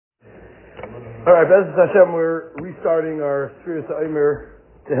All right, Bezos Hashem, we're restarting our Sefer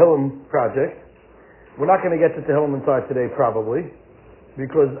Tehilim project. We're not going to get to Tehilim inside today, probably,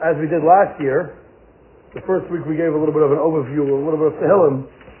 because as we did last year, the first week we gave a little bit of an overview, a little bit of Tehilim,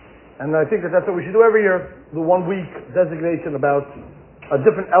 and I think that's what we should do every year, the 1 week designation about a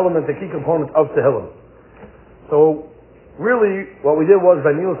different element, a key component of Tehilim. So, really, what we did was,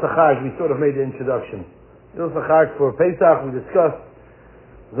 by Nil Sachag, we sort of made the introduction. Nil Sachag for Pesach, we discussed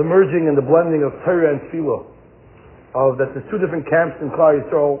the merging and the blending of Torah and Tefillah, that there's two different camps in Klal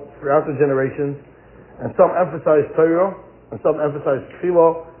Yisrael throughout the generations, and some emphasize Torah, and some emphasize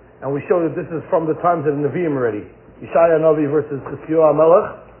Tefillah, and we show that this is from the times of the Nevi'im already. Yeshaya Navi versus Chizkiyahu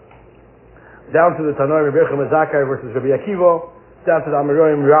HaMelech, down to the Tanoim Rebbe Mezakai versus Rabbi Akiva, down to the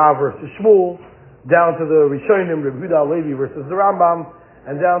Amoraim Rav versus Shmuel, down to the Rishonim Rabbi Yehuda Levi versus the Rambam,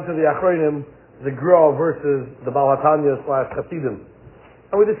 and down to the Achronim, the Gra versus the Baal HaTanya / Chasidim.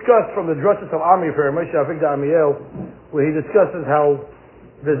 And we discussed from the Drushes of Ami for Moshe Avigdor Amiel, where he discusses how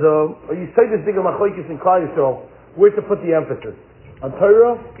there's you say this big of machlokes in Klal Yisrael, where to put the emphasis, on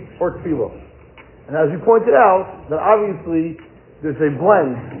Torah or Tefillah. And as we pointed out, that obviously there's a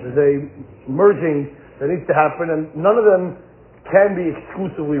blend, there's a merging that needs to happen, and none of them can be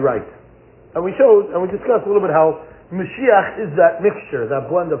exclusively right. And we showed, and we discussed a little bit how Mashiach is that mixture, that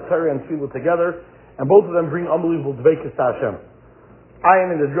blend of Torah and Tefillah together, and both of them bring unbelievable dveikus to Hashem. I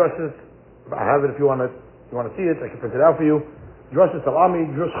am in the Drushes. I have it if you want to see it. I can print it out for you. Drushes Salami,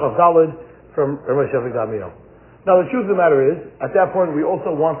 Drush Chav Daled from Moshe Avigdor Amiel. Now the truth of the matter is, at that point we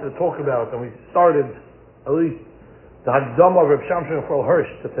also wanted to talk about, and we started at least the Hakdama of Reb Shamshon Ephraim Hirsch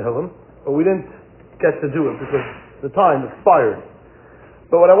to Tehilim, but we didn't get to do it because the time expired.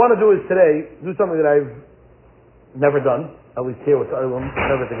 But what I want to do is today do something that I've never done, at least here with Tehilim,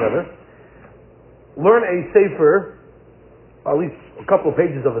 never together. Learn a sefer, at least a couple of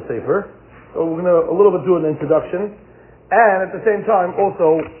pages of a sefer. So we're going to a little bit do an introduction, and at the same time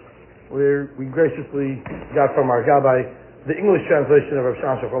also we graciously got from our Gabbai the English translation of Rav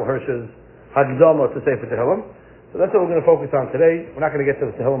Shamshon Ephraim Hirsch's Hakdama to Sefer Tehilim. So that's what we're going to focus on today. We're not going to get to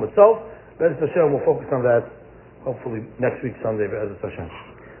the Tehilim itself. Be'ez Hashem, we'll focus on that hopefully next week Sunday. Be'ez Hashem.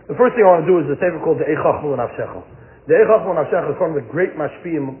 The first thing I want to do is the sefer called the Eichachmu Nafshecha. The Eichachmu Nafshecha is one of the great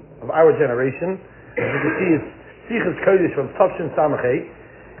mashpiyim of our generation. As you can see, it's Sichas Kodesh from Tavshin Samachay.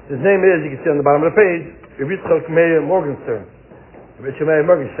 His name is, you can see on the bottom of the page, Rabbi Yitzchak Meir Morgenstern.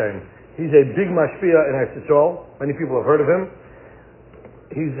 He's a big mashpia in Eretz Yisrael. Many people have heard of him.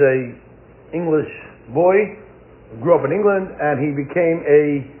 He's a English boy, grew up in England, and he became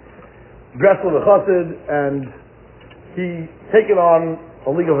a Breslov Chassid, and he taken on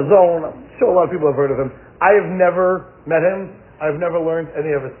a league of his own. I'm sure a lot of people have heard of him. I have never met him. I've never learned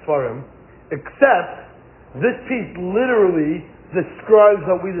any of his svarim, except this piece literally describes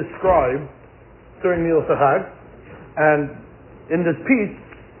what we describe during Nil Sachag, and in this piece,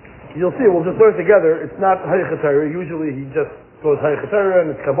 you'll see, we'll just learn together, it's not Haychat Torah. Usually he just goes Haychat Torah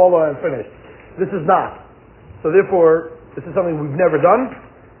and it's Kabbalah and finished. This is not. So therefore, this is something we've never done,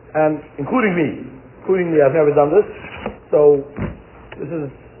 and including me, I've never done this. So this is,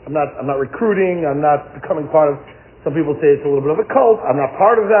 I'm not recruiting, I'm not becoming part of, some people say it's a little bit of a cult, I'm not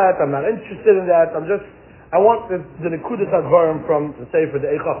part of that, I'm not interested in that, I want the Nekudas Advarim from the Sefer, the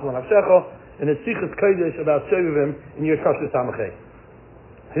Eichachmu Nafshecha, in the Sichas Kodesh about Shevivim in your Kashrus Samachay.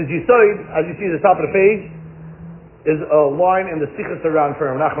 His Yisoid, as you see at the top of the page, is a line in the Sichas around for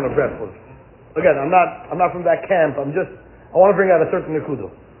Nachman of Breslov. Again, I'm not from that camp, I want to bring out a certain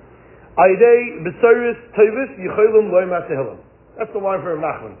Nekudah. Aidei B'Soris Tovis Yicholim Loimat Tehilim. That's the line for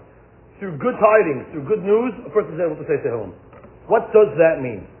Nachman. Through good tidings, through good news, a person is able to say Tehilim. What does that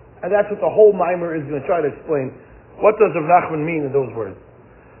mean? And that's what the whole mimer is going to try to explain. What does Rav Nachman mean in those words?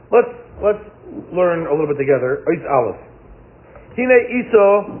 Let's learn a little bit together. Ois Aleph. Hine Isa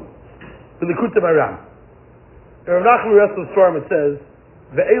B'Likutim Aram. Rav Nachman rest of the storm, it says,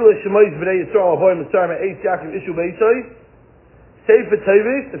 Ve'ela Shemois B'nei Yisrael Avoy Mitzrayim Eis Yaakov Ishu Beisai. Sefer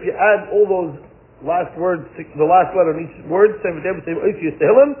Tehilim. If you add all those last words, the last letter in each word, Sefer Tehilim, Ois Yes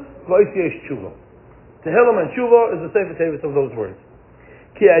Tehilim, Ois Yes Tshuva. Tehilim and Tshuva is the Sefer Tehilim of those words.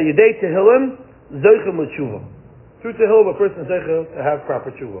 Ki ayidei Tehilim zoichem l'tshuva. Through Tehilim, a person is zoichem to have proper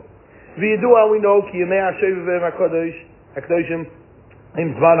tshuva. V'yidua, we know ki yemei ha'shevivim ha'kadoshim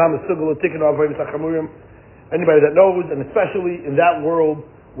im zvan ha'mesugel l'tikkun ha'avodim ha'chamurim. Anybody that knows, and especially in that world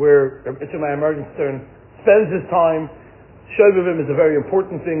where Itzimai Morgenstern spends his time, shevivim is a very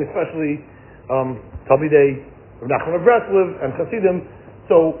important thing, especially Talmidei Rav Nachman of Breslov and Chasidim.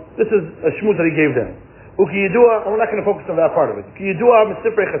 So this is a shmuz that he gave them. Ukiyidua, and we're not going to focus on that part of it. Ukiyidua,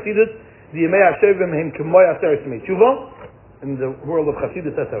 Mesifrei Chasidus, the Yemei HaShevim Him K'moy Aseret Yemei Tshuva. in the world of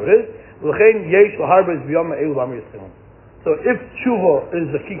Chassidus, that's how it is. So if tshuva is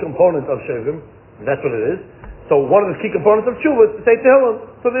the key component of Shovim, that's what it is. So one of the key components of tshuva is to say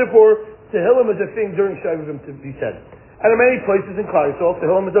Tehillim. So therefore, Tehillim is a thing during Shovim to be said. And in many places in Klal Yisrael,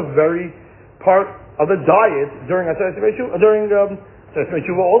 Tehillim is a very part of the diet during Aseret Tshuva,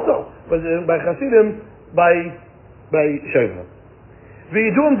 Tshuva also, but by Chassidim, by Shovim.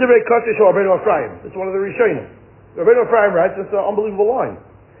 V'yidum divrei kadosh Rabbeinu Ephraim. It's one of the Rishonim. Rabbeinu Ephraim writes, it's an unbelievable line.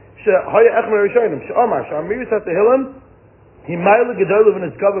 She'haya echmer Rishonim. She'amar, she'amiris ha-Tehillim, he ma'ila gedolah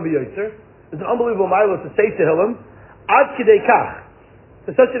v'nizgava b'yotzer. It's an unbelievable ma'ila to say Tehillim, ad kidei kach,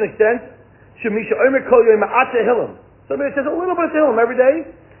 to such an extent, she'misha omer kol yom ma'at Tehillim. Somebody says a little bit of Tehillim every day,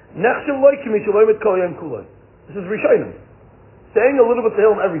 nechshel loy kimisha loymet kol yom kulay. This is Rishonim. Saying a little bit of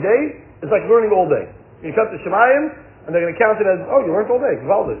Tehillim every day is like learning all day. You come to Shemayim, and they're going to count it as, oh, you learned all day.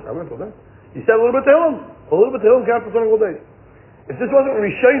 Valid, I learned all day. You said a little bit of Tehillim. A little bit of Tehillim counts for learning all day. If this wasn't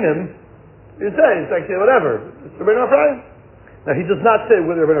Rishonim, you'd say, it's like, whatever. It's Rabbeinu Ephraim. Now, he does not say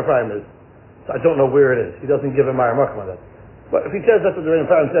where the Rabbeinu Ephraim is. So I don't know where it is. He doesn't give a Ma'ar Makam on that. But if he says that's what the Rabbeinu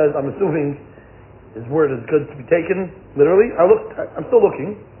Ephraim says, I'm assuming his word is good to be taken literally. I'm still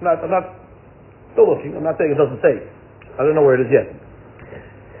looking. I'm still looking. I'm not saying it doesn't say. I don't know where it is yet.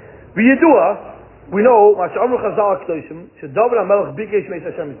 We know that David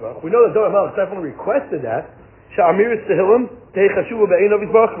HaMelech definitely requested that. We're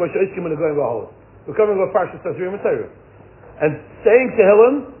coming to a Parshat Tazria Mitzvah. And saying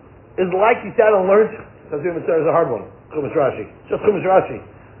Tehillim is like he sat and learned. Tazria Mitzvah is a hard one. Chumash Rashi. Just Chumash Rashi.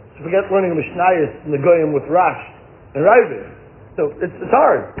 So forget learning Mishnayos and the Goyim with Rash and Ravid. So it's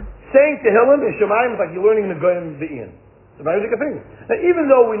hard. Saying Tehillim in Shemayim is like you're learning the Goyim V'Ian. It's a very good thing. Now even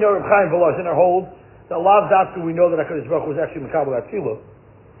though we know Reb Chaim Volozhin hold that a lot of that we know that HaKadosh Baruch Hu was actually Mekabel Tefillah,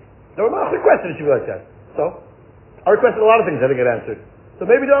 the Ramach requested it should be like that. So I requested a lot of things that didn't get answered. So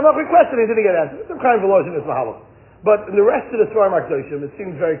maybe the Ramach requested it didn't get answered. Reb Chaim Volozhin is Mahalach. But in the rest of the Svarim HaKadoshim, it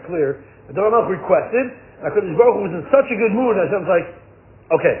seems very clear that the Ramach requested, and HaKadosh Baruch Hu was in such a good mood, and Hashem's like,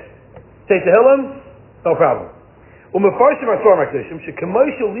 okay, say Tehillim, no problem. Umefarshim HaSvarim HaKadoshim,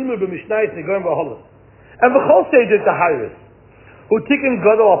 shekemoshel limu b'mishnayis negoyim v'holos. And v'chol seder taharis, who tikkun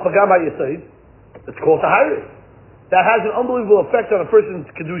gadol al pagam ha'yesod, it's called taharis. That has an unbelievable effect on a person's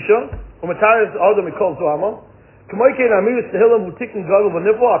kedusha. Umetaris adam mikol zuhama. Kemoikein amiris tehillim who tikkun gadol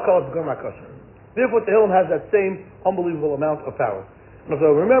v'niflo akal pagam ha'kosher. Therefore, Tehillim has that same unbelievable amount of power. And if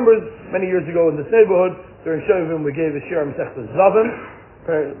everyone remembers, many years ago in this neighborhood, during Shovim, we gave a Shir Masechta Zavim,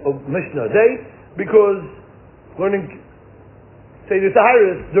 of Mishnah a day, because learning Seder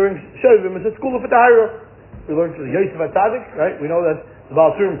Taharis during Shovim is a school of Tahara. We learned from the Yosef HaTzadik, right? We know that the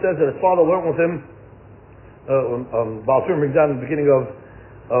Baal Turim says that his father learned with him, Baal Turim brings down in the beginning of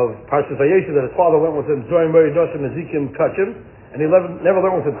Parshas Vayeshev that his father went with him, Zorim Meri Doshim Nezikim Kachim, and he never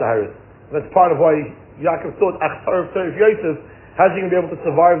learned with him Taharis. That's part of why Yaakov thought, Achtar of Yosef, how's he going to be able to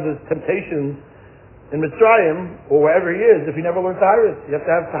survive the temptations in Mitzrayim, or wherever he is, if he never learned Taharis? You have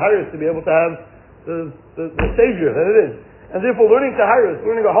to have Taharis to be able to have the Savior that it is. And therefore, learning Taharis,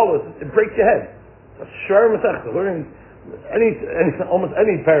 learning a Holos, it breaks your head. That's Shar Masechta. Learning almost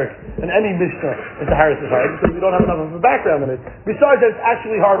any parak and any Mishnah in Taharis is hard, because we don't have enough of a background in it. Besides that, it's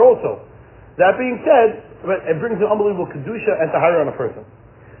actually hard also. That being said, it brings an unbelievable Kedusha and Tahara on a person.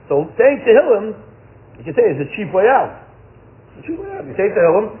 So saying Tehillim, you can say it's a cheap way out. It's a cheap way out. You say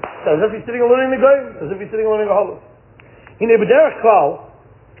Tehillim, as if you're sitting and learning the Goyim, as if you're sitting and learning a Holos. And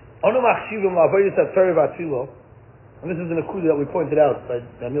this is an akudah that we pointed out by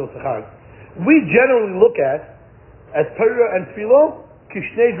Daniel Sachar. We generally look at as Torah and Tefillah,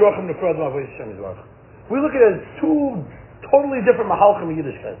 kishnei drachim nefrad ma'avodas Hashem Yisbarach. We look at it as two totally different mahalchim in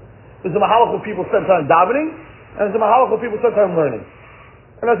Yiddishkeit. There's a mahalach where people spend time davening, and there's a mahalach where people spend time learning.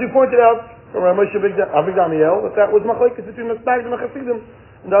 And as we pointed out from Moshe Avigdamiel, that was machlokes between the Magdim and Chassidim,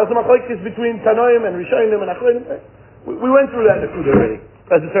 and that was machlokes between Tanoim and Rishonim and Achronim. We went through that in the Kudah already,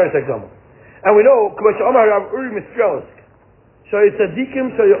 as the Torah example. And we know, K'moshe Amar Rav Uri Mistrelisk, Shoy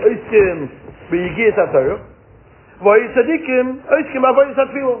Tzadikim Shoy Oiskim B'Yigiyas HaTorah, V'Oy Tzadikim Oiskim B'Avodas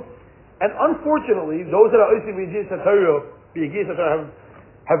HaTfilah. And unfortunately, those that are Oiskim B'Yigiyas HaTorah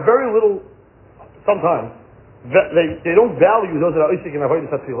have very little, sometimes, they don't value those that are Oiskim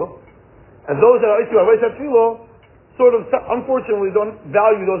B'Avodas HaTfilah, and those that are Oiskim B'Avodas HaTfilah sort of, unfortunately, don't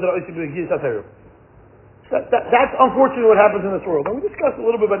value those that are Oiskim B'Yigiyas HaTorah. That's unfortunately what happens in this world. And we discussed a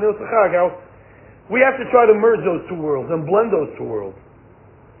little bit about Nil Sachar, how we have to try to merge those two worlds and blend those two worlds.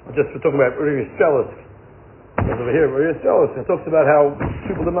 We're talking about Uri Yisraelis. Over here, Uri Yisraelis, it talks about how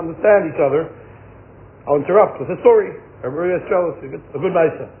people didn't understand each other. I'll interrupt with a story of Uri Yisraelis, a good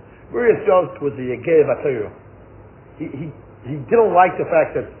Maisa. Uri Yisraelis was the Yegei of HaTorah. he didn't like the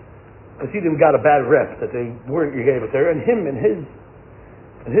fact that Hasidim got a bad rep, that they weren't you gave it there, and him and his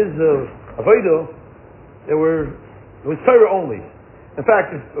avodah, it was Torah only. In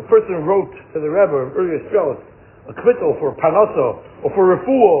fact, if a person wrote to the Rebbe of earlier Strauss a kvittel for parnaso or for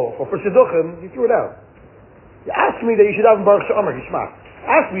refuah or for shidduchim, he threw it out. You asked me that you should have Baruch She'amar Gishmak.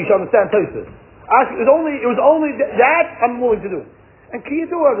 Ask me, you should understand Tosfos. It was only that I'm willing to do. And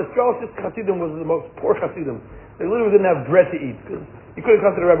Kiyadua, the Strauss Hasidim was the most poor Hasidim. They literally didn't have bread to eat because you couldn't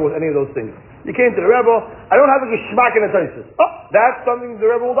come to the Rebbe with any of those things. You came to the Rebbe, I don't have a Gishmak in a Tosfos. Oh, that's something the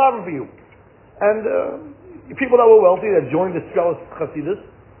Rebbe will daven for you. And people that were wealthy that joined the Strauss Hasidus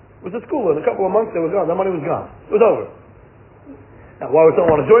was a school. In a couple of months they were gone. Their money was gone. It was over. Now, why would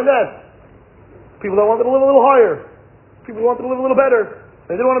someone want to join that? People that wanted to live a little higher. People who wanted to live a little better.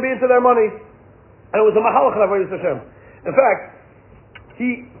 They didn't want to be into their money. And it was a mahalach in Avodas Hashem. In fact,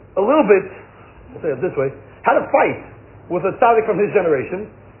 he, a little bit, I'll say it this way, had a fight with a tzaddik from his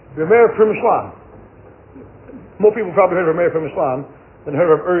generation, Rameir Primishlan. More people probably heard of Rameir Primishlan than heard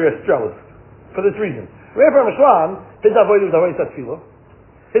of Uriah Strauss. For this reason. Rameir Primishlan, his avodah was avodah tefillah.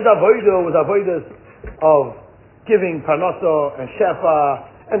 His avodah was avodah of giving parnasa and shefa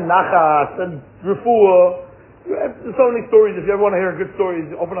and nachas and refuah. There's so many stories. If you ever want to hear good stories,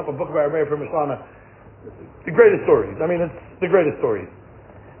 open up a book about Rameir Primishlan. The greatest stories. I mean, it's the greatest stories.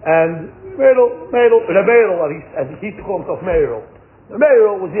 And Meirel, as he used to call himself Meirel.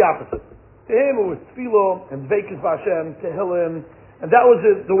 Meirel was the opposite. To him it was tefillah and veikus b'Hashem, Tehilim, and that was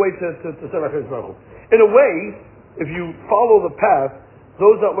the way to serve HaKadosh Baruch Hu. In a way, if you follow the path,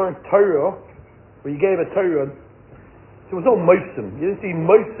 those that learned Torah, where you gave a Torah, there was no moisim. You didn't see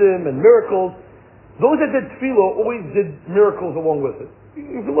moisim and miracles. Those that did tefillah always did miracles along with it.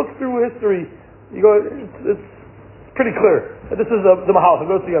 If you look through history, you go, it's pretty clear. This is the mahal, it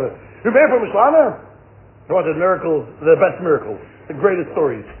goes together. Remember from Mishlana? He wanted miracles, the best miracles, the greatest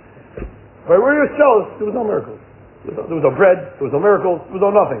stories. But where he was jealous, there was no miracles. There was no bread, there was no miracles, there was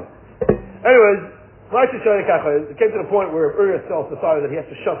no nothing. Anyways, it came to the point where Uriah itself decided that he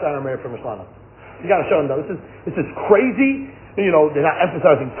has to shut down Rameir from Mishlana. You got to shut him down. This is crazy. You know, they're not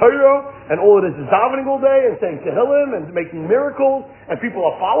emphasizing Torah, and all it is davening all day and saying Tehilim and making miracles, and people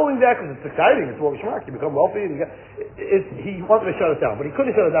are following that because it's exciting. It's what Shmak. You become wealthy. And he wanted to shut it down, but he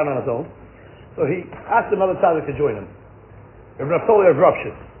couldn't shut it down on his own. So he asked another tzaddik to join him. Naftali of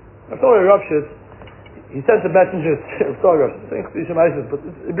Ravshit. Naftali of Ravshit, he sent the messengers to Naftali of Ravshit, but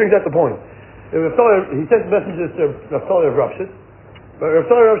it brings out the point. He sent messengers to Naftali of Ravshit, but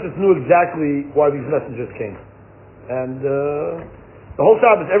Naftali of Ravshit knew exactly why these messengers came. And the whole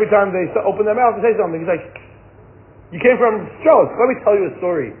Shabbos, every time they open their mouth and say something, he's like, you came from Strauss, let me tell you a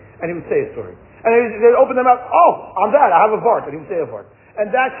story. And he would say a story. And they'd open their mouth, oh, on that, I have a vart. And he would say a vart.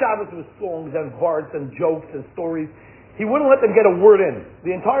 And that Shabbos was songs and varts and jokes and stories. He wouldn't let them get a word in.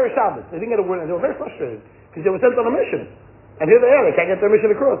 The entire Shabbos, they didn't get a word in. They were very frustrated because they were sent on a mission. And here they are, they can't get their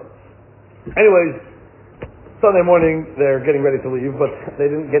mission across. Anyways, Sunday morning, they're getting ready to leave, but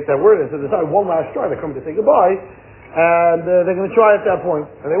they didn't get that word in. So they decided one last try. They're coming to say goodbye. And they're going to try at that point.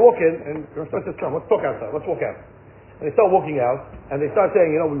 And they walk in, and the Rosh says, come, let's talk outside. Let's walk out. And they start walking out, and they start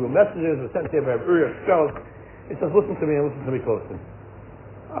saying, we were messengers, we were sent here by Uriah Strauss. He says, listen to me and listen to me closely.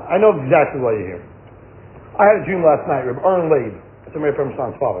 I know exactly why you're here. I had a dream last night. Reb Aaron Leib, that's Rameir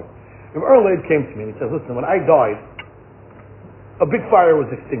Permishlan's father. Reb Aaron Leib came to me and he says, listen, when I died, a big fire was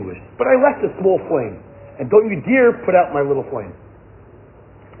extinguished, but I left a small flame. And don't you dare put out my little flame.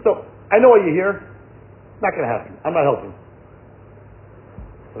 So, I know why you're here. Not going to happen. I'm not helping.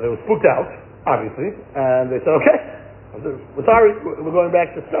 So they were spooked out, obviously, and they said, okay, we're sorry, we're going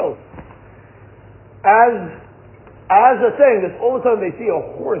back to Strauss. As they're saying this, all of a sudden they see a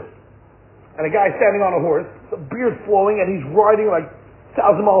horse, and a guy standing on a horse, the beard flowing, and he's riding like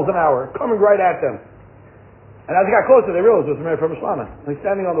 1,000 miles an hour, coming right at them. And as he got closer, they realized it was Rameir from Mishlana. He's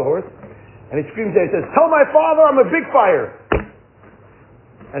standing on the horse, and he screams and he says, tell my father I'm a big fire.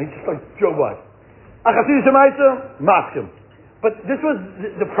 And he just like drove by. But this was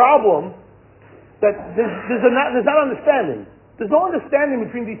the problem, that there's not understanding. There's no understanding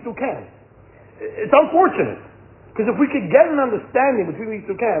between these two camps. It's unfortunate, because if we could get an understanding between these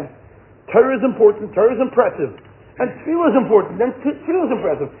two camps, Torah is important, Torah is impressive, and tefillah is important, then tefillah is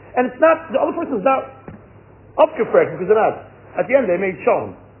impressive. And it's not, the other person's not up to correct, because they're not. At the end, they made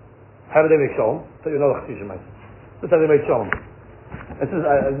shalom. How did they make shalom? I'll tell you another chassidus. This is how they made shalom. This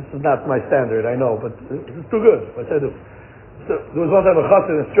is not my standard, I know, but this is too good. What I do. So there was one time a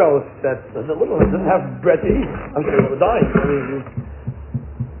chassid in Strauss that the little one didn't have bread to eat. I'm sure they were dying. I mean,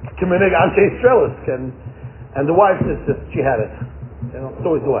 Kiminig Anshe Strauss, and the wife says she had it. It's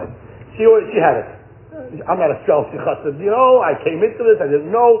always the wife. She had it. I'm not a Strelsky chassid. I came into this, I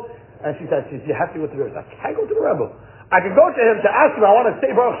didn't know. And she said, you have to go to the Rebbe. I can't go to the Rebbe. I can go to him to ask him, I want to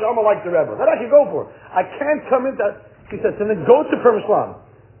say Baruch Shalom like the Rebbe. That I can go for. I can't come into, she said, so then go to Permishlan.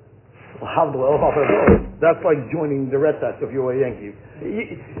 That's like joining the Red Sox if you're a Yankee.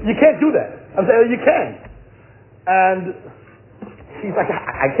 You can't do that. I'm saying, you can. And she's like,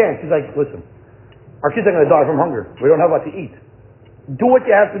 I can't. She's like, listen, our kids are going to die from hunger. We don't have what to eat. Do what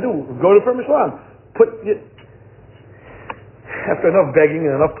you have to do. Go to Permishlan. After enough begging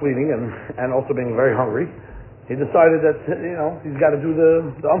and enough pleading and also being very hungry, he decided that, he's got to do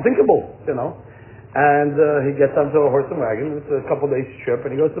the unthinkable, And he gets onto a horse and wagon. It's a couple of days trip,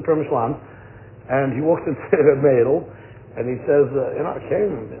 and he goes to Permishlan, and he walks into the Meidel, and he says, I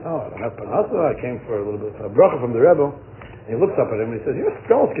came, I don't have panasa, I came for a little bit of bracha from the Rebbe. And he looks up at him and he says, you're a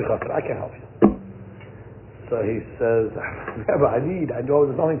Strelsky chassid, I can't help you. So he says, Rebbe, I know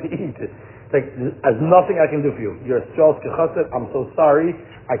there's nothing to eat. It's like, there's nothing I can do for you. You're a Strelsky chassid, I'm so sorry,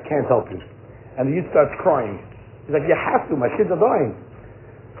 I can't help you. And the Yid starts crying. He's like, you have to, my kids are dying.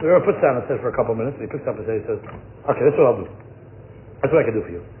 So the Rebbe puts down and says for a couple of minutes, and he picks up and says, okay, that's what I'll do. That's what I can do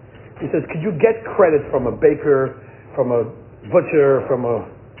for you. He says, could you get credit from a baker, from a butcher, from a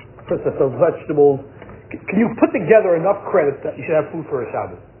person that sells vegetables? Can you put together enough credit that you should have food for a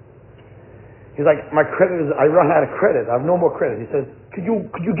Shabbos? He's like, my credit is, I run out of credit. I have no more credit. He says, could you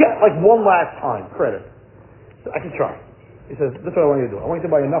get like one last time credit? So I can try. He says, this is what I want you to do. I want you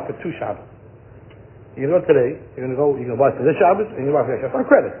to buy enough for 2 Shabbos. You're going to go today, you're going to buy for this Shabbos, and you're going to buy for that Shabbos on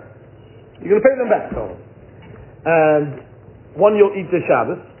credit. You're going to pay them back, so. And one you'll eat this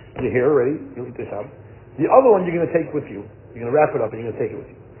Shabbos. You're here already, you'll eat this Shabbos. The other one you're going to take with you. You're going to wrap it up and you're going to take it with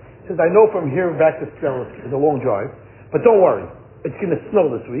you. He says, I know from here back to Strelitz is a long drive, but don't worry. It's going to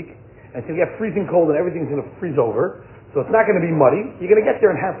snow this week, and it's going to get freezing cold and everything's going to freeze over, so it's not going to be muddy. You're going to get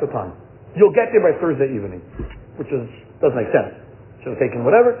there in half the time. You'll get there by Thursday evening, which doesn't make sense. Should have taken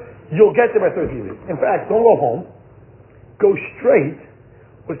whatever. You'll get there by Thursday evening. In fact, don't go home. Go straight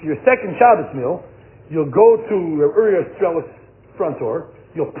with your second Shabbos meal. You'll go to Uriah Strelitz front door.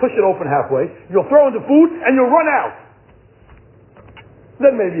 You'll push it open halfway. You'll throw in the food, and you'll run out.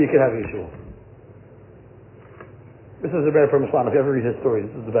 Then maybe you can have Yeshua. This is the bear from Islam. If you ever read his story,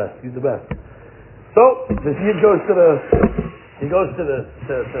 this is the best. He's the best. So this Yid goes to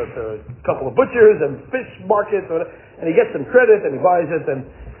a couple of butchers and fish markets, and he gets some credit, and he buys it,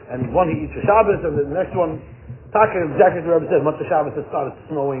 and one he eats for Shabbos, and the next one, exactly as the Rebbe said, once the Shabbos it started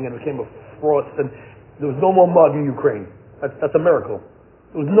snowing and it became a frost, and there was no more mud in Ukraine. That's a miracle.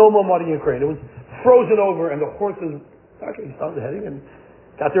 There was no more mud in Ukraine. It was frozen over, and the horses, he started heading, and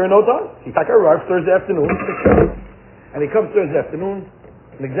got there in no time. He arrived Thursday afternoon, and he comes Thursday afternoon,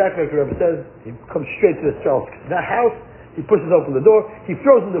 and exactly like the Rebbe says, he comes straight to the Strelsk. In that house, he pushes open the door, he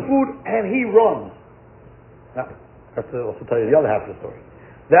throws in the food, and he runs. Now, I have to also tell you the other half of the story.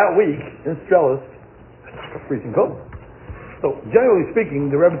 That week, in Strelsk, it's freezing cold. So, generally speaking,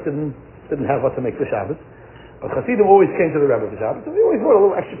 the Rebbe didn't have what to make for Shabbos. But Hasidim always came to the Rebbe for Shabbos, and they always brought a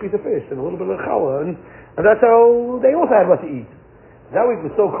little extra piece of fish and a little bit of challah, and that's how they also had what to eat. That week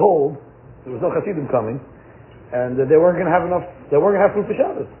was so cold, there was no Hasidim coming, and they weren't going to have enough, they weren't going to have food for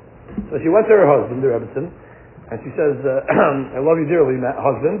Shabbos. So she went to her husband, the Rebbetzin, and she says, I love you dearly,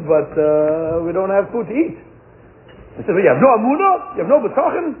 husband, but we don't have food to eat. He says, well, you have no amunah, you have no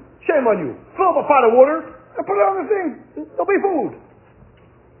betachin, shame on you. Fill up a pot of water and put it on the thing. There'll be food.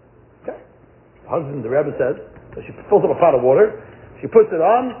 Okay. The husband, the Rebbe says, so she fills up a pot of water, she puts it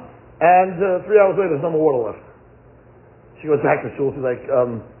on, and 3 hours later there's no more water left. She goes back to school, she's like,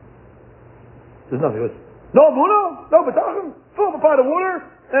 there's nothing. She goes, no amunah, no betachin, fill up a pot of water,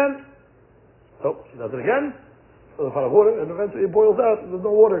 and so she does it again, fill up a pot of water, and eventually it boils out, and there's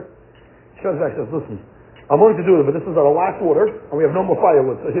no water. She comes back and says, listen, I'm willing to do it, but this is our last water, and we have no more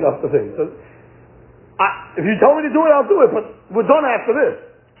firewood to heat up the thing. So, if you tell me to do it, I'll do it, but we're done after this.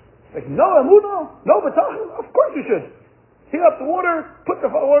 Like, no, amunah, no betachin, of course you should. Heat up the water, put the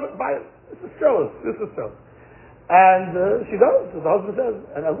water, buy it. This is trellis. And she does, as the husband says.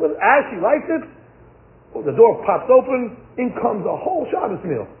 And as she likes it, the door pops open, in comes a whole Shabbos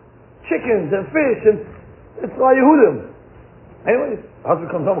meal. Chickens and fish, and it's La Yehudim. Anyways, the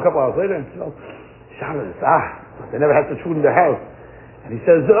husband comes home a couple hours later, and Shabbos, they never had such food in their house. And he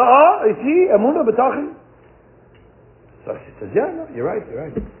says, is he amunah betachin? So she says, yeah, no, you're right.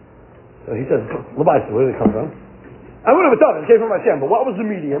 So he says, where did it come from? Amunah betachin, it came from Hashem, but what was the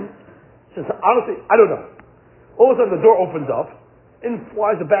medium? She says, honestly, I don't know. All of a sudden the door opens up, in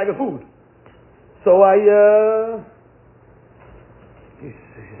flies a bag of food. So she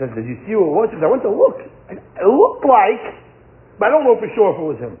said, did you see who it was? She said, I went to look. It looked like, but I don't know for sure if it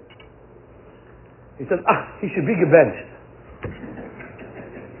was him. He says, he should be gebenched.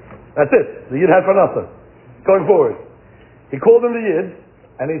 That's it. The Yid had for nothing. Going forward. He called him the Yid,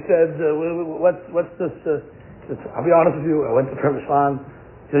 and he said, what's this? I'll be honest with you, I went to Permishlan.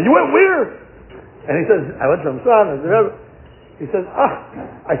 He said, you went where? And he says, I went to Permishlan. He says,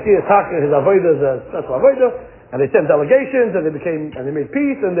 I see a taka, his avodah is a special avodah, and they sent delegations, and they made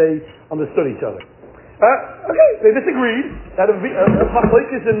peace, and they understood each other. Okay, they disagreed. Had a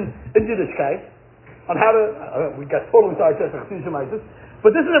machlokes in Yiddishkeit on how to. We got totally sidetracked from Shemaitis,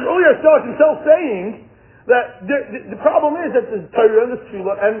 but this is an earlier Starch himself saying that the problem is that there's Torah and there's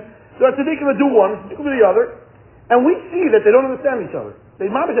Tefillah, and there are tzaddikim that do one, tzaddikim do the other, and we see that they don't understand each other. They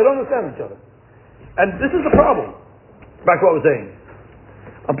don't understand each other, and this is the problem. Back to what I was saying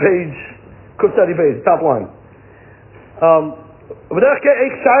on page Kutzadi Beis, top line.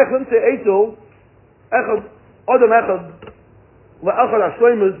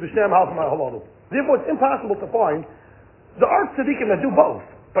 Therefore, it's impossible to find. There are tzaddikim that do both,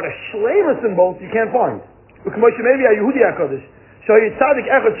 but a shleimus in both you can't find. There was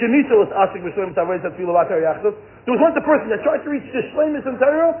one person that tried to reach the shleimus in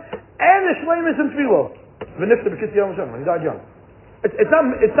Torah and the shleimus in Tefillah. When he died young. It's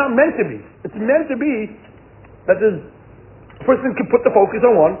not meant to be. It's meant to be that this person can put the focus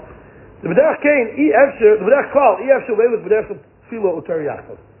on one.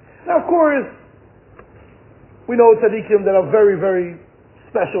 Now, of course, we know tzaddikim that are very, very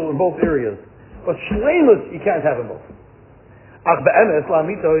special in both areas. But shleimus, you can't have in both. But there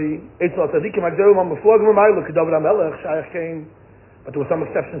were some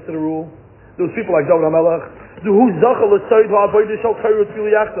exceptions to the rule. There was people like David HaMelech, who zachal l'soid ha'avodah shel Torah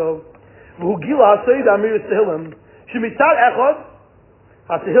tefillah yachdav, who gila ha'soid ha'amir Tehilim, shemitzad echad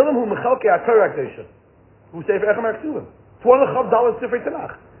ha'Tehilim hu mechalkei ha'Torah ha'kedusha, who sefer echem ha'ksulim. It's one of the $12 Sefer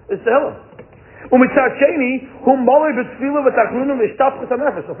Tanakh. It's Tehilim. Umitzad sheni hu malei b'tefillah v'tachnunim ishtapchus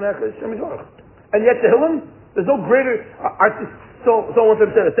ha'nefesh l'fnei Hashem Yisborach. And yet Tehilim, there's no greater. Someone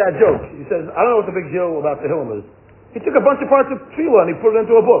once said a sad joke. He says, I don't know what the big deal about Tehilim is. He took a bunch of parts of Tefillah and he put it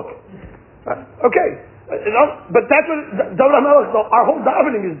into a book. Okay, but that's what David HaMelech. Our whole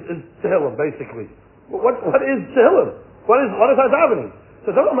davening is Tehilim, basically. What is Tehilim? What is our davening?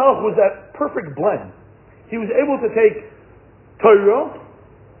 So David HaMelech was that perfect blend. He was able to take Torah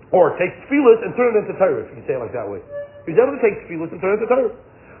or take Tefillah and turn it into Torah, if you can say it like that way. He was able to take Tefillah and turn it into Torah.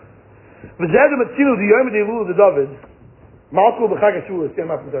 And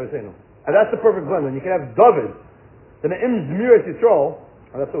that's the perfect blend. When you can have David, then the Im Zmiras Yisrael.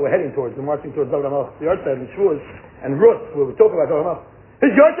 And that's what we're heading towards. We're marching towards David HaMelech's Yartzeit and Shavuos and Ruth, where we're talking about David HaMelech.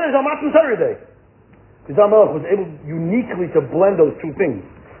 His Yartzeit is on Matzah Torah Day. Because David HaMelech was able uniquely to blend those two things.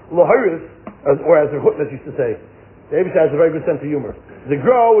 L'hairis, or as the Hutnes used to say, the Abish has a very good sense of humor. The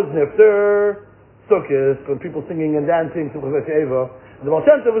Gro was Nifter, Sukkot, when people singing and dancing, Sukkot Eva. The Baal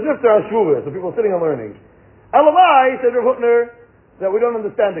Shem Tov was Nifter on Shavuos, so people sitting and learning. Elamai, said Rav Hutner, that we don't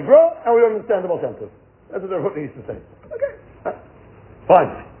understand the Gro and we don't understand the Baal Shem Tov. That's what Rav Hutner used to say. Okay.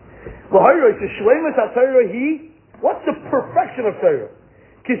 Fine. What's the perfection of Torah?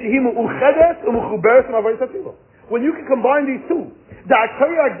 When you can combine these two.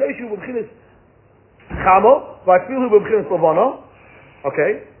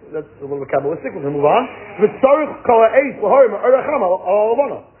 Okay, that's a little bit Kabbalistic, we're going to move on.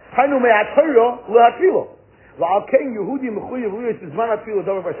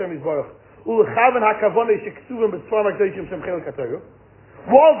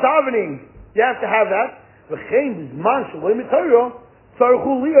 While davening, you have to have that.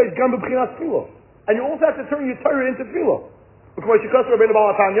 And you also have to turn your Torah into tefillah. The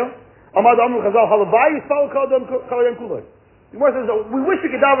Gemara says, we wish we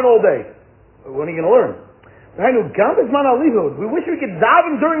could daven all day. When are you going to learn? We wish we could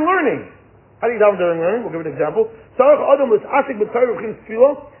daven during learning. How do you daven during learning? We'll give an example.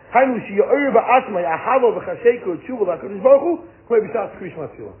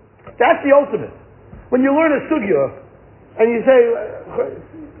 That's the ultimate. When you learn a sugya, and you say,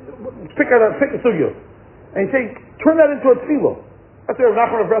 pick a sugya, and you say, turn that into a tefillah. That's what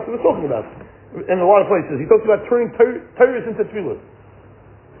Nachman of Breslau was talking about. In a lot of places, he talks about turning Torahs into tefillah.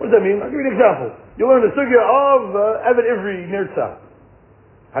 What does that mean? I'll give you an example. You learn the sugya of Eved Ivri Nirtzah.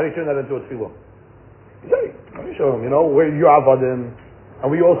 How do you turn that into a tefillah? You say, let me show him, where you're avadim, and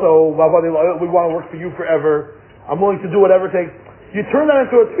we also, we want to work for you forever. I'm willing to do whatever it takes. You turn that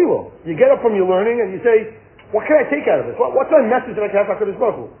into a tefillah. You get up from your learning and you say, what can I take out of this? What's my message that I can have for HaKadosh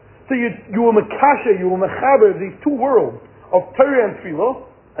Baruch Hu? So you will mekasha, you will mechaber these two worlds of Torah and tefillah,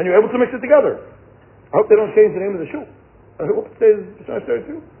 and you're able to mix it together. I hope they don't change the name of the shul. I hope it stays Torah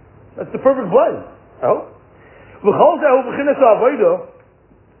too. That's the perfect blend. Oh?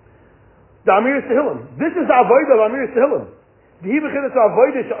 The Amir Tehilim. This is the avodah of Amir Tehilim. The Hibechinas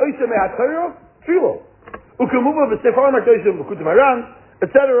avodah she'oisem me'atayro tefillah. Ukemuva v'sefarim ha'toisim v'kutim haran,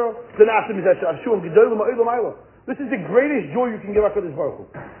 etc. Zenachim mizeh she'ashuim gedolim ha'olam ha'olam. This is the greatest joy you can give HaKadosh Baruch Hu.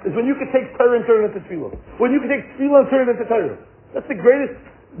 Is when you can take Torah and turn it into tefillah. When you can take tefillah and turn it into Torah. That's the greatest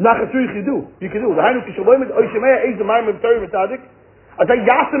nachasuyich you do. You can do. The Hainu kishalom oisem e'ez d'mayim v'torah v'tadik. Azay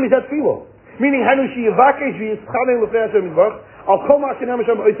yasem is that tefillah. Meaning Hainu she'yivakesh v'yischadem l'fnei Hashem yitbarach al kol ma'ashinam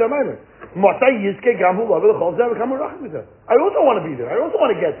Hashem oisem ha'mayim. I also want to be there. I also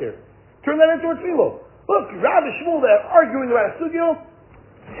want to get there. Turn that into a tefillah. Look, Rav and Shmuel, they're arguing about a sugya.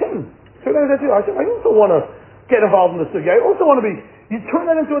 Turn that into a tefillah. I also want to get involved in the sugya. I also want to be. You turn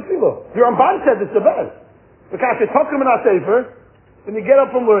that into a tefillah. The Ramban said it's the best. Because you talk to him in our sefer, when you get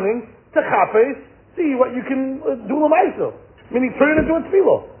up from learning, techapes, see what you can do l'maisa. Meaning, turn it into a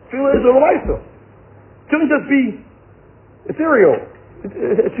tefillah. Tefillah is a l'maisa. It shouldn't just be ethereal.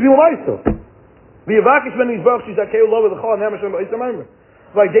 It should be l'maisa. The Yavakish ben Yisbach Shizakeu Love the Chol Nemer Shem Ba'isam Aimer.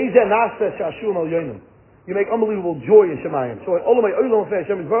 Like Dezeh Nasa Shashuim Al Yonim. You make unbelievable joy in Shemayim. So Olam Olam Fei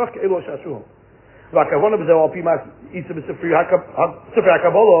Hashem Yisbach Elo Shashuim. Vakavona B'Zeh Al Pimas Yitza B'Sefri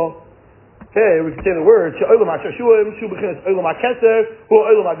HaKabbalah. Hey, we can say the word She'olam HaShashuim Shu B'Chinas Olam HaKeser Hu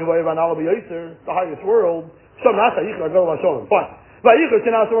Olam HaGavoy V'Anala B'Yoser, the highest world. Shom Nasa Yichud HaGol HaSholem. Fine. Vayichud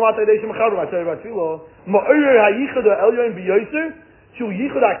Shenal Shem Matay Deishim Chavar Matay Vatfilo Ma'oyer HaYichud HaElyon B'Yoser Shu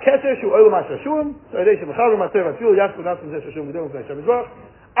Yichud HaKeser Shu Olam HaShashuim Deishim Chavar Matay Vatfilo Yaskud Nasim Zeh Shashum G'dom V'Nei Shem Yisbach.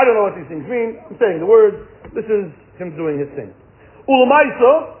 I don't know what these things mean. I'm saying the words. This is him doing his thing.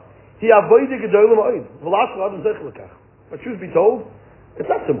 Ulamaisa He Avoide Gedolim Ha'od V'Las L'Adam Zech L'Kach. But truth be told, it's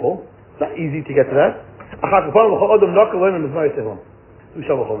not simple. It's not easy to get to that. But you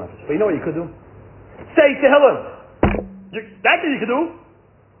know what you could do? Say Tehillim. That's what you could do.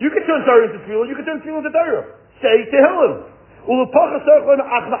 You could turn Torah into tefillah. You could turn tefillah into Torah. Say Tehillim. Say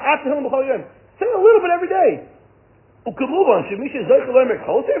a little bit every day.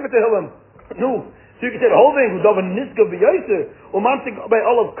 No. So you can say the whole thing.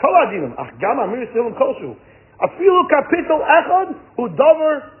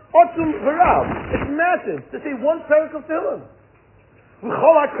 It's massive. To say one parak of Tehillim. Here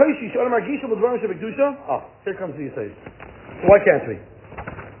comes the Yisayis. Why can't we?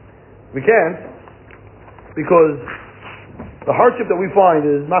 We can't because the hardship that we find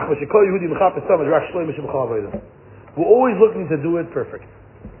is we're always looking to do it perfect.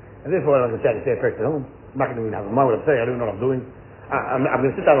 And therefore I don't understand to say a perfect Tehillim. I'm not going to even have in mind what I'm saying. I don't know what I'm doing. I'm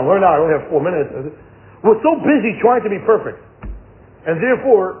going to sit down and learn now. I only have 4 minutes. We're so busy trying to be perfect. And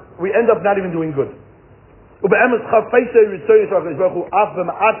therefore, we end up not even doing good. Do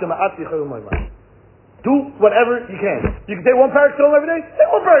whatever you can. You can say one parak every day, say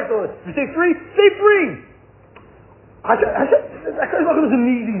one parak. If you say 3, say 3. HaKadosh Baruch Hu doesn't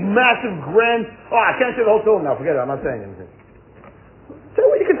need these massive, grand, I can't say the whole Tehillim now, forget it, I'm not saying anything. Say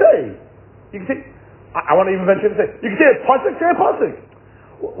what you can say. You can say, I want to even venture to say, you can say a pasuk, say a pasuk.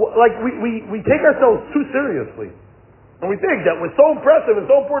 Like, we take ourselves too seriously. And we think that we're so impressive and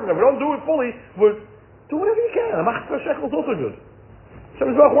so important that if we don't do it fully, we'll do whatever you can. A machzor shekel is also good.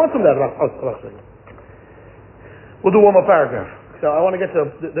 Hashem Yisrael wants some of that. We'll do one more paragraph. So I want to get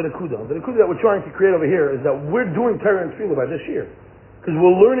to the Nakuda. The Nakuda that we're trying to create over here is that we're doing Torah and Tefillah by this year. Because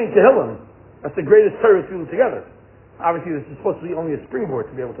we're learning Tehillim. That's the greatest Torah and Tefillah together. Obviously, this is supposed to be only a springboard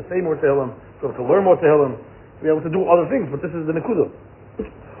to be able to say more Tehillim, to be able to learn more Tehillim, to be able to do other things, but this is the Nakuda.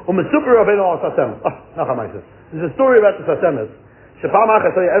 This is a story about the Sasemes.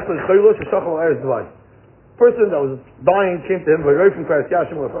 Person that was dying came to him, the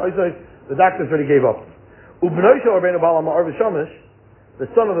doctors already gave up. The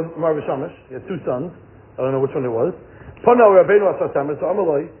son of the Marv Shamish, he had 2 sons, I don't know which one it was.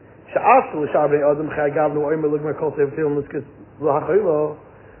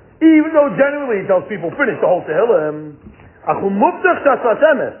 Even though generally he tells people, finish the whole Tehillim,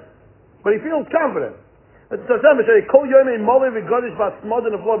 but he feels confident.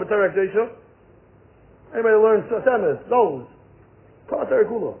 Anybody learns Sasemes knows.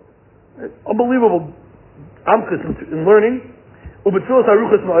 Unbelievable amkus in learning. I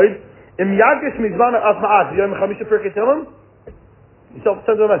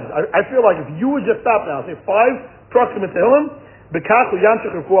feel like if you would just stop now, say 5 proximate Tehillim, I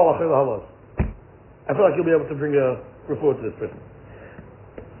feel like you'll be able to bring a report to this person.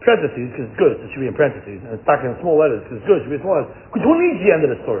 Parentheses, because it's good, it should be in parentheses, and it's talking in small letters, because it's good, it should be in small letters. Because who needs the end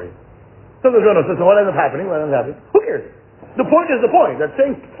of the story? Sometimes one knows, so what ends up happening, who cares? The point is the point, that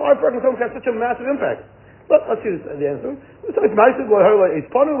saying 5 pregnant women has such a massive impact. Let's see the answer. So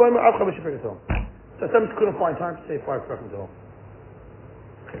Sasemis couldn't find time to say 5 Prakim Tehillim.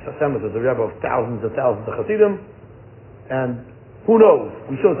 Sasemis was a rebbe of thousands and thousands of Hasidim, and who knows?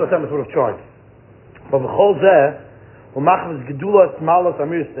 We sure Sasemis would have charged. But b'chol zeh, u'machmas gedulas malas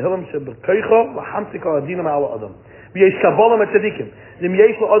amiris tehillim shebekeicha lahamsika adinam ala adam. V'yesh kabbalah metzadikim. Nim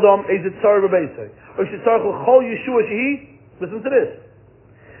yesh lo-adam ezet tzar b'beisei. Or shetzarech l'chol Yeshua shehi. Listen to this.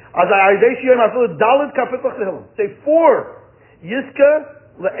 As I aydei shiyom afil dalit kapitlach tehillim. Say 4. Yiska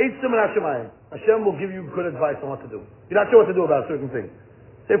le'etzim and Hashemayim. Hashem will give you good advice on what to do. You're not sure what to do about a certain thing.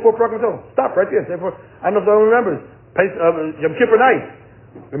 Say 4 Prakim Tehillim. Stop right there. Say 4. I don't know if anyone remembers. Yom Kippur night.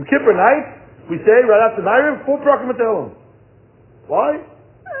 Yom Kippur night, we say right after Ma'ariv, 4 Prakim Tehillim. Why?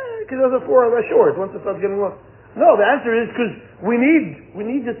 Because those are 4 less short. Once it starts getting long. No, the answer is because we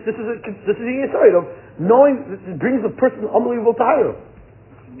need this. This is the inside of knowing. This brings the person unbelievable tahara.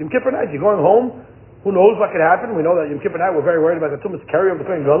 Yom Kippur night, you're going home. Who knows what could happen? We know that Yom Kippur night we're very worried about the tumas carry of the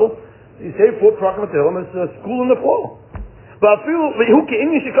Kohen Gadol. You say 4 Prakim Tehillim is school in the fall. But I feel who can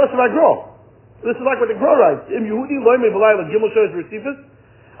English it comes to my grow. This is like what the grow writes. Im Yehudi loy me b'layla gimel shoyes receives.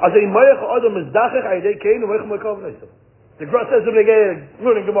 As a mayach adam is dachech ayidei kein u'mech moikav neisem. The grow says if they get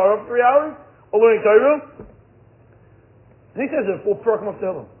learning Gemara for 3 hours or learning Torah. And he says it's 4 Prakim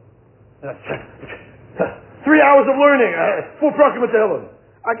Tehillim. 3 hours of learning, 4 Prakim Tehillim.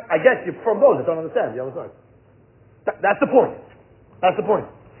 I guess you're from those that don't understand the other side. That's the point. That's the point.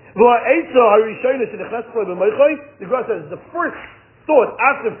 The Gemara says the first thought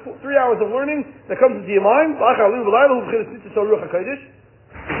after 3 hours of learning that comes into your mind. The Gemara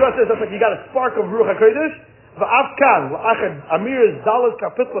says that's like you got a spark of Ruach HaKodesh. V'afkan la'achad amir zalat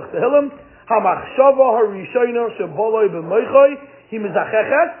kapitlach tehillim hamachshava harishayna sheboloi b'moichoi he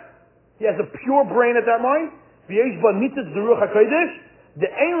mizachechet. He has a pure brain at that mind. V'yesh ba nitzitz the Ruach HaKodesh. The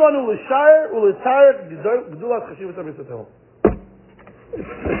ein lanu l'shayr u'l'tayr gedulas chashivat ha'mitzvah tehillim. It's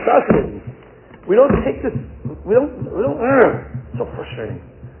fascinating. We don't take this. We don't. So frustrating.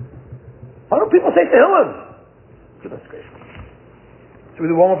 Why don't people say Tehillim? Goodness gracious. Should we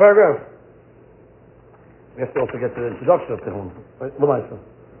do one more paragraph? We have to also get to the introduction of Tehillim. Right?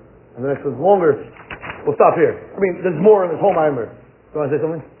 And the next one's longer. We'll stop here. I mean, there's more in this whole Maimer. You want to say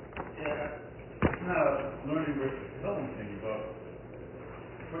something? Yeah. It's not a learning versus Tehillim thing, but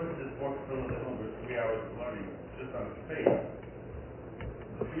the person just walks through Tehillim versus 3 hours of learning just on his face.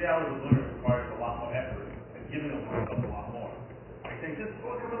 3 hours of learning requires a lot more effort and giving of oneself a lot more. I think just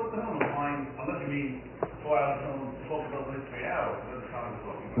walk a little down and find, unless you mean 4 hours of learning, talk about the 3 hours, that's how I'm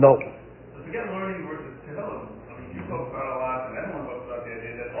talking about. No. So forget learning versus Tehillim. I mean, you talk about a lot, and everyone talks about the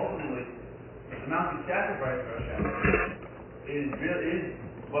idea that ultimately, the amount you sacrifice for Hashem is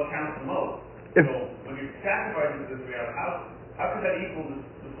what counts the most. So when you sacrifice this 3 hours, how could that equal the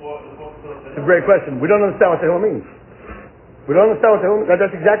four? It's a great question. We don't understand what Tehillim means. We don't understand what Tehillim.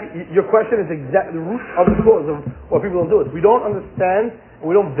 That's exactly your question. Is exactly the root of the cause of why people don't do it. We don't understand and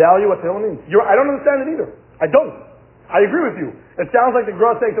we don't value what Tehillim means. I don't understand it either. I don't. I agree with you. It sounds like the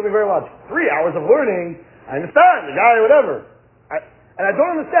Gra saying something very logical. 3 hours of learning. I understand the guy, whatever. And I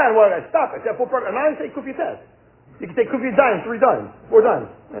don't understand why I stop. I said 4 parts. And I say Kufi test. You can say Kufi dime 3 times, 4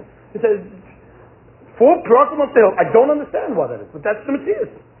 times. It says 4 Prakim of Tehillim. I don't understand why that is, but that's the Messias.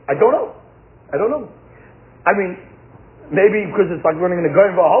 I don't know. I mean. Maybe because it's like learning in the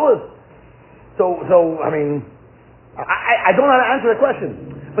Goyim Valhallas. So I mean, I don't know how to answer that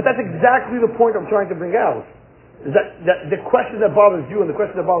question. But that's exactly the point I'm trying to bring out. Is that the question that bothers you and the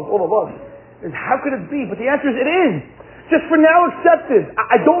question that bothers all of us is how could it be? But the answer is it is. Just for now accepted.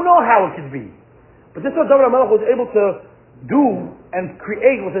 I don't know how it could be. But this is what David HaMelech was able to do and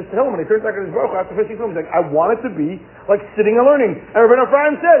create with his Tehillim. When he turns back to his Baruch after finishing film, he's like, I want it to be like sitting and learning. And Rabbi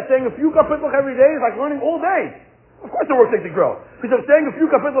Ephraim says, saying a few kapitlach every day is like learning all day. Of course the work takes to grow. Because if saying a few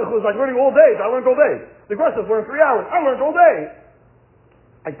kapitlach was like learning all day, so I learned all day. The Gemara says learn 3 hours. I learned all day.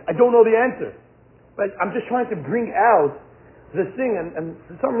 I don't know the answer. But I'm just trying to bring out this thing, and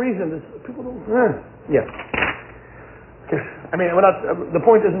for some reason, people don't... Yeah. I mean, the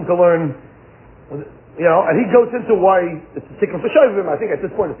point isn't to learn... and he goes into why it's a tikkun v'shayvim. I think at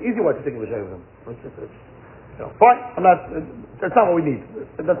this point it's easy why it's a tikkun v'shayvim. Fine, that's not what we need.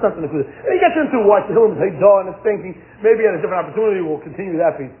 That's not the include. And he gets into why Tehillim is Haydah and it's thinking. Maybe at a different opportunity we'll continue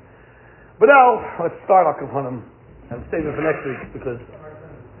that piece. But now, let's start our Kapanim and save it for next week because...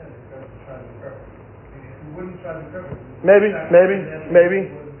 Maybe,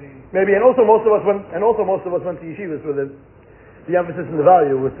 and also most of us went to yeshivas where the emphasis and the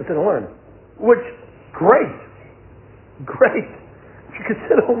value was to sit and learn. Which, great. If you could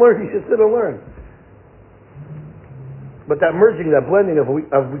sit and learn, you should sit and learn. But that merging, that blending of we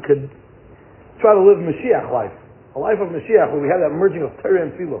could try to live Mashiach life. A life of Mashiach where we have that merging of Torah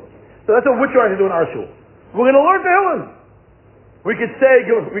and Tefillah. So that's what we're trying to do in our shul. We're going to learn Tehillim.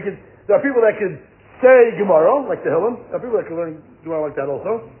 There are people that could say Gemara, like Tehillim. There are people that can learn Gemara like that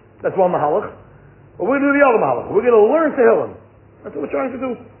also. That's one mahalach. But we're going to do the other mahalach. We're going to learn Tehillim. That's what we're trying to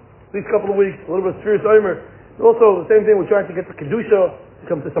do these couple of weeks. A little bit of Sefer Tehilim. Also, the same thing, we're trying to get to Kedusha, to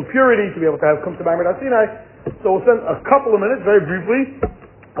come to some purity, to be able to come to Ma'amad HaSinai. So we'll spend a couple of minutes, very briefly,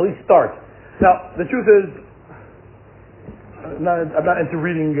 at least start. Now, the truth is, I'm not into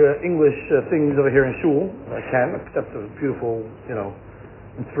reading English things over here in shul. I can, except a beautiful,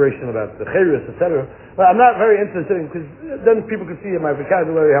 inspiration about the Chayrius, etc. But I'm not very interested in, because then people can see in my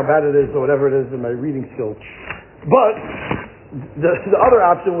vocabulary how bad it is, or whatever it is, in my reading skills. But the other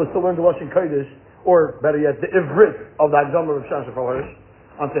option was to learn the Lashon Kodesh, or better yet, the Ivrit of the Hagdama of Sefer Tehilim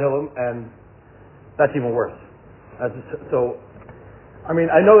on Tehillim, and that's even worse. I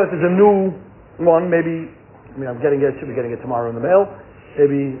know that there's a new one, I'm getting it, should be getting it tomorrow in the mail.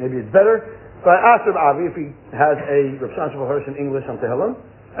 Maybe it's better. So I asked Avi if he has a Rav Shimon Shmuel Hirsch in English on Tehillim,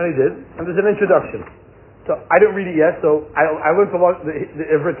 and he did. And there's an introduction. So I didn't read it yet, so I went for the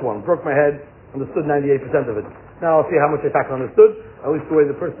Ivrit one. Broke my head, understood 98% of it. Now I'll see how much I actually understood, at least the way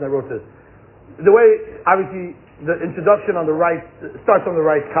the person that wrote this. The way, obviously, the introduction on the right, starts on the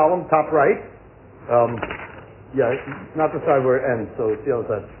right column, top right. Not the side where it ends, so see how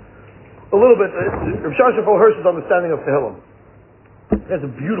that. A little bit, Rav Shimon Shmuel Hirsch's understanding of Tehillim. He has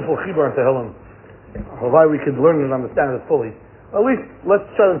a beautiful chibur on Tehillim. Why we could learn and understand it fully. At least, let's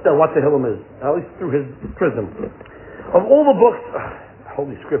try to understand what Tehillim is, at least through his prism. Of all the books,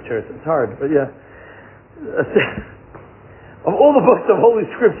 Holy Scripture, it's hard, but yeah. Of all the books of Holy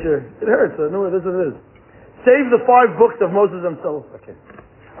Scripture, it hurts, I know it is. Save the 5 books of Moses himself. Okay.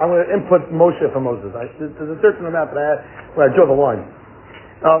 I'm going to input Moshe for Moses. There's a certain amount that where I draw the line.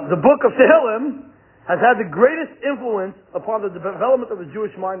 The book of Tehillim has had the greatest influence upon the development of the Jewish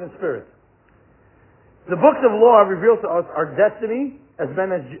mind and spirit. The books of law have revealed to us our destiny as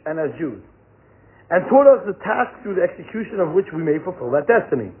men and as Jews, and taught us the task through the execution of which we may fulfill that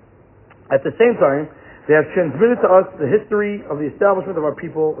destiny. At the same time, they have transmitted to us the history of the establishment of our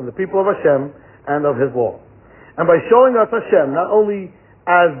people and the people of Hashem and of His law. And by showing us Hashem not only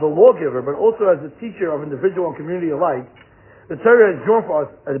as the lawgiver, but also as the teacher of individual and community alike, the Torah has drawn for us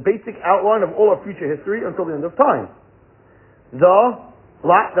a basic outline of all our future history until the end of time. The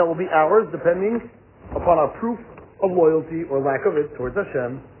lot that will be ours, depending upon our proof of loyalty or lack of it towards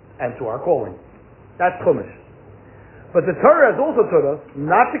Hashem and to our calling. That's Chumash. But the Torah has also taught us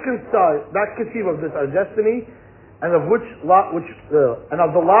not to conceive of this our destiny, and of the lot which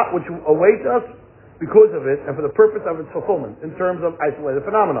awaits us because of it, and for the purpose of its fulfillment in terms of isolated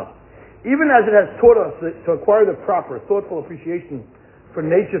phenomena. Even as it has taught us to acquire the proper, thoughtful appreciation for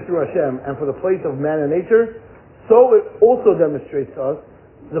nature through Hashem and for the place of man and nature, so it also demonstrates to us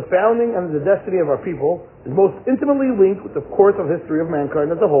the founding and the destiny of our people is most intimately linked with the course of history of mankind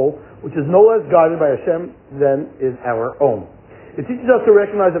as a whole, which is no less guided by Hashem than is our own. It teaches us to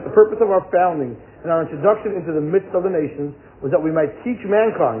recognize that the purpose of our founding and our introduction into the midst of the nations was that we might teach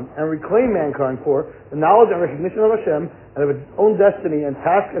mankind and reclaim mankind for the knowledge and recognition of Hashem and of its own destiny and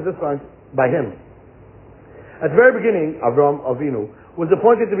task as assigned by Him. At the very beginning, Avraham Avinu was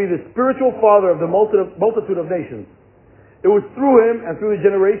appointed to be the spiritual father of the multitude of nations. It was through him and through the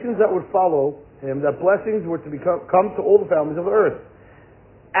generations that would follow him that blessings were to come to all the families of the earth.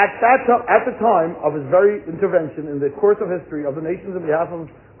 At the time of his very intervention in the course of history of the nations on behalf of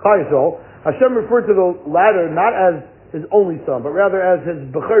Klal Yisrael, Hashem referred to the latter not as his only son, but rather as his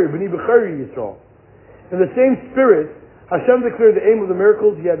Bechari, B'ni Bechari Yisrael. In the same spirit, Hashem declared the aim of the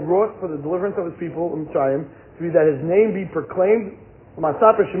miracles He had wrought for the deliverance of His people in Mitzrayim to be that His name be proclaimed,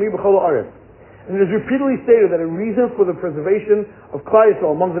 Masaper Shemi B'chol Haaretz. And it is repeatedly stated that a reason for the preservation of Klal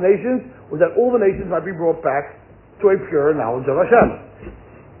Yisrael among the nations was that all the nations might be brought back to a pure knowledge of Hashem.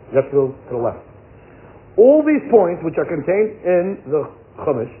 You have to go to the left. All these points, which are contained in the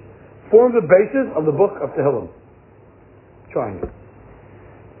Chumash, form the basis of the book of Tehillim. Triangle.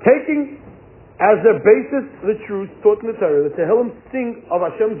 Taking as their basis the truth taught in the Torah, the Tehillim sing of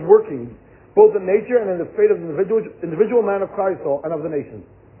Hashem's workings, both in nature and in the fate of the individual man of Klal Yisrael and of the nation.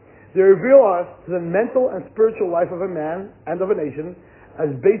 They reveal us to the mental and spiritual life of a man and of a nation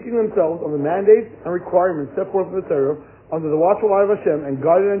as basing themselves on the mandates and requirements set forth in the Torah under the watchful eye of Hashem and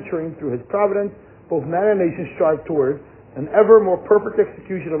guided and trained through His providence. Both man and nation strive toward an ever more perfect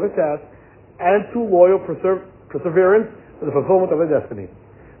execution of His task and to loyal perseverance for the fulfillment of His destiny.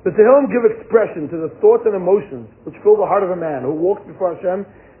 The Tehillim give expression to the thoughts and emotions which fill the heart of a man who walks before Hashem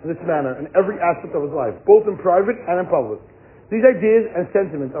in this manner in every aspect of his life, both in private and in public. These ideas and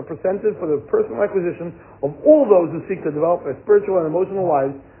sentiments are presented for the personal acquisition of all those who seek to develop their spiritual and emotional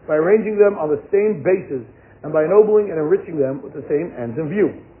lives by arranging them on the same basis and by ennobling and enriching them with the same ends in view.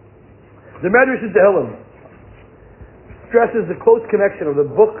 The Medrash in Tehilim stresses the close connection of the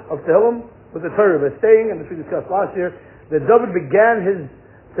book of Tehilim with the Torah by saying, and this we discussed last year, that David began his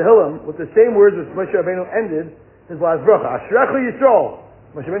Tehilim with the same words which Moshe Rabbeinu ended his last bracha. Ashrecha Yisrael.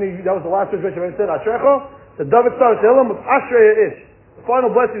 Moshe Rabbeinu, that was the last words Moshe Rabbeinu said, Ashrecha. So David started Tehilim with Ashrei Ish, the final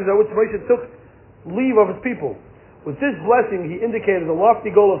blessings of which Moshe took leave of his people. With this blessing, he indicated the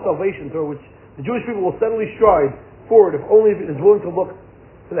lofty goal of salvation toward which the Jewish people will steadily strive forward if only it is willing to look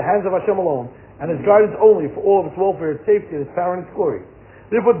to the hands of Hashem alone, and his guidance only for all of its welfare, its safety, and its power and its glory.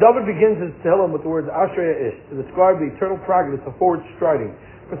 Therefore, David begins his Tehillim with the words Ashrei Ish to describe the eternal progress of forward striding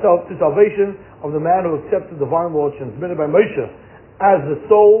to salvation of the man who accepts the divine law transmitted by Moshe as the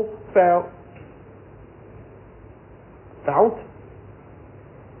soul fount.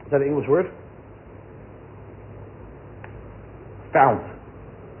 Is that an English word? Fount.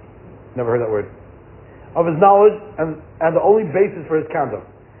 Never heard that word. Of his knowledge and the only basis for his conduct.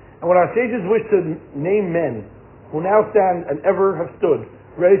 And when our sages wish to name men who now stand and ever have stood,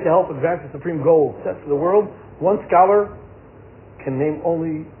 ready to help advance the supreme goal set for the world, one scholar can name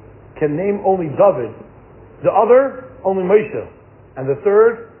only David, the other only Moshe, and the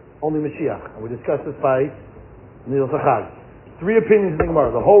third only Mashiach. And we discussed this by Nil Sachag. Three opinions in the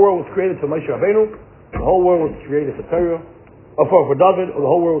Gemara. The whole world was created for Moshe Rabbeinu, the whole world was created for Torah, or for David, or the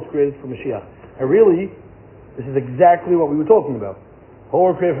whole world was created for Mashiach. And really, this is exactly what we were talking about. The whole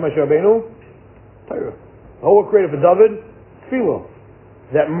world created for Moshe Rabbeinu, Torah. The whole world created for David, Tefillah.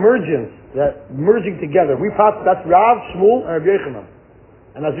 That merging together. We pass, that's Rav, Shmuel, and Rabbi Yochanan.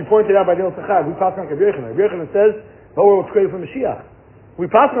 And as we pointed out by Nil Sachag, we pass on Rabbi Yochanan. Rabbi Yochanan says, the whole world was created for Mashiach.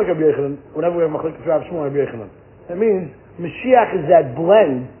 We pass on Rabbi Yochanan whenever we have Machlekes Rav, Shmuel, and Rabbi Yochanan. That means Mashiach is that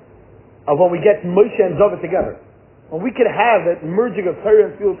blend of when we get Moshe and David together. When we can have that merging of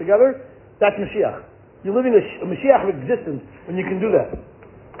Torah and Tefillah together, that's Mashiach. You're living a Mashiach of existence when you can do that.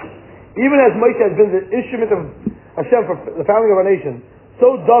 Even as Moshe has been the instrument of Hashem for the founding of our nation,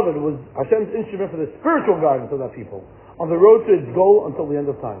 so David was Hashem's instrument for the spiritual guidance of that people on the road to its goal until the end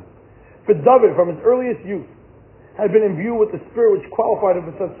of time. For David, from his earliest youth, had been imbued with the spirit which qualified him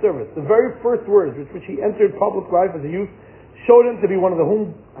for such service. The very first words with which he entered public life as a youth showed him to be one of the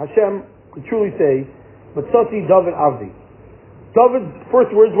whom Hashem could truly say, Matzati David Avdi. David's first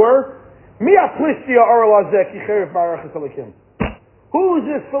words were, Mi aplistia aralazek yicherif marachas Elokim. Who is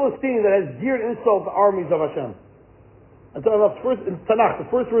this Philistine that has geared insult to armies of Hashem? And so first in Tanakh, the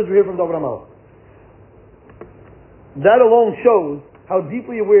first words we hear from David HaMelech. That alone shows how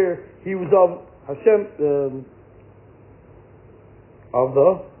deeply aware he was of Hashem, of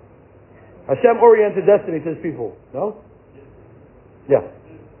the Hashem-oriented destiny to his people. No? Yeah.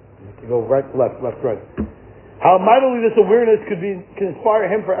 You go right, left, right. How mightily this awareness can inspire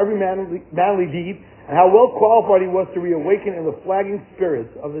him for every manly deed, and how well qualified he was to reawaken in the flagging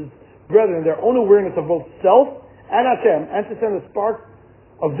spirits of his brethren their own awareness of both self and Hashem, and to send a spark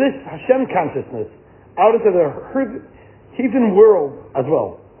of this Hashem consciousness out into the heathen world as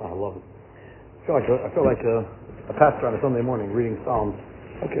well. Oh, I love it. I feel like a pastor on a Sunday morning reading Psalms.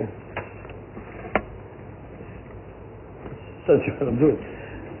 Okay. That's what I'm doing.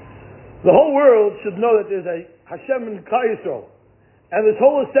 The whole world should know that there's a Hashem in Klal Yisrael. And this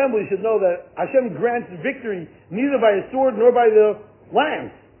whole assembly should know that Hashem grants victory neither by a sword nor by the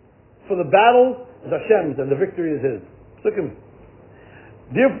lance. For the battle is Hashem's and the victory is His. Look at him.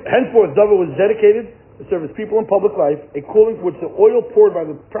 Henceforth, David was dedicated to serve his people in public life, a calling for which the oil poured by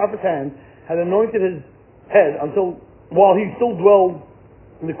the prophet's hand had anointed his head while he still dwelled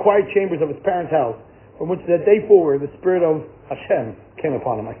in the quiet chambers of his parents' house, from which that day forward the spirit of Hashem came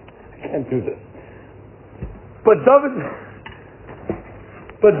upon him. I can't do this. But David's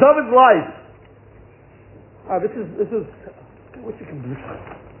life. This is. I wish you could do this.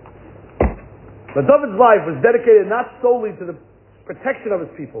 But David's life was dedicated not solely to the protection of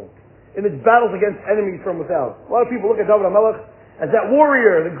his people in its battles against enemies from without. A lot of people look at David HaMelech as that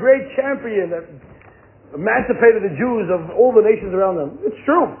warrior, the great champion that emancipated the Jews of all the nations around them. It's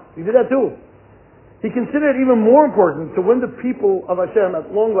true. He did that too. He considered it even more important to win the people of Hashem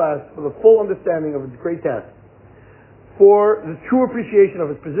at long last for the full understanding of his great task. For the true appreciation of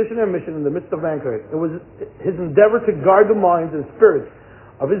his position and mission in the midst of mankind. It was his endeavor to guard the minds and spirits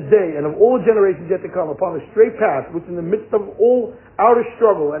of his day and of all generations yet to come upon a straight path which in the midst of all outer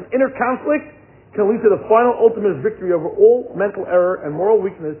struggle and inner conflict can lead to the final ultimate victory over all mental error and moral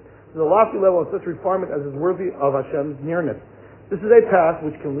weakness to the lofty level of such refinement as is worthy of Hashem's nearness. This is a path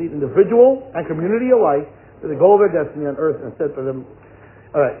which can lead individual and community alike to the goal of their destiny on earth and set for them.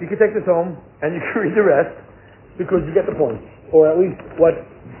 Alright, you can take this home and you can read the rest because you get the point. Or at least what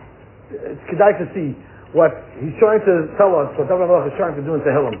it's kedai to see what he's trying to tell us, what David HaMelech is trying to do in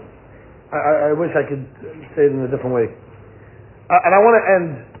Tehillim. I wish I could say it in a different way. And I want to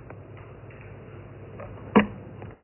end